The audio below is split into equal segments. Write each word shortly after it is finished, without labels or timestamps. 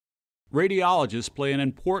Radiologists play an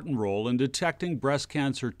important role in detecting breast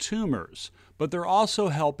cancer tumors, but they're also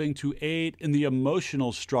helping to aid in the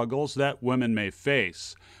emotional struggles that women may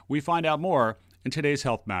face. We find out more in today's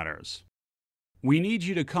Health Matters. We need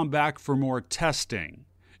you to come back for more testing.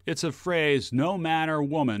 It's a phrase no man or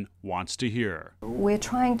woman wants to hear. We're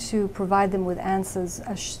trying to provide them with answers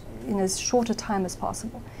in as short a time as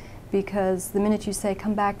possible, because the minute you say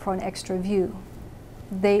come back for an extra view,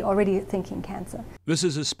 they already are thinking cancer. This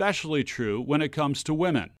is especially true when it comes to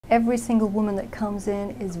women. Every single woman that comes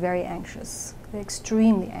in is very anxious. They're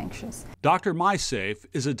extremely anxious. Dr. Mai Saif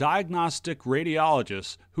is a diagnostic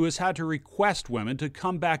radiologist who has had to request women to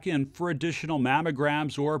come back in for additional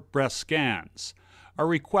mammograms or breast scans. A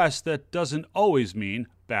request that doesn't always mean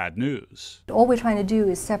bad news. All we're trying to do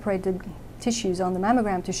is separate the tissues on the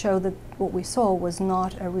mammogram to show that what we saw was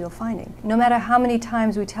not a real finding. No matter how many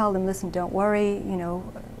times we tell them, listen, don't worry,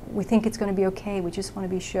 we think it's going to be okay, we just want to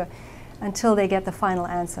be sure, until they get the final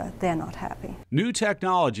answer, they're not happy. New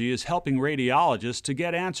technology is helping radiologists to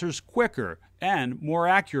get answers quicker and more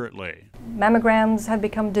accurately. Mammograms have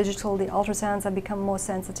become digital, the ultrasounds have become more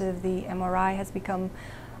sensitive, the MRI has become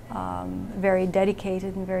very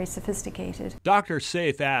dedicated and very sophisticated. Dr.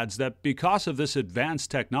 Saif adds that because of this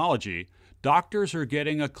advanced technology, doctors are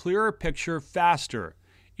getting a clearer picture faster,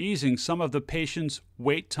 easing some of the patient's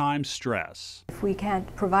wait time stress. If we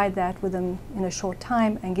can't provide that with them in a short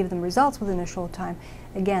time and give them results within a short time,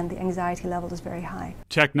 again, the anxiety level is very high.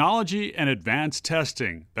 Technology and advanced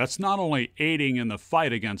testing, that's not only aiding in the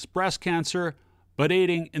fight against breast cancer, but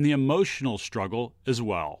aiding in the emotional struggle as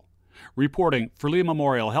well. Reporting for Lee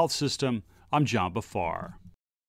Memorial Health System, I'm John Bafar.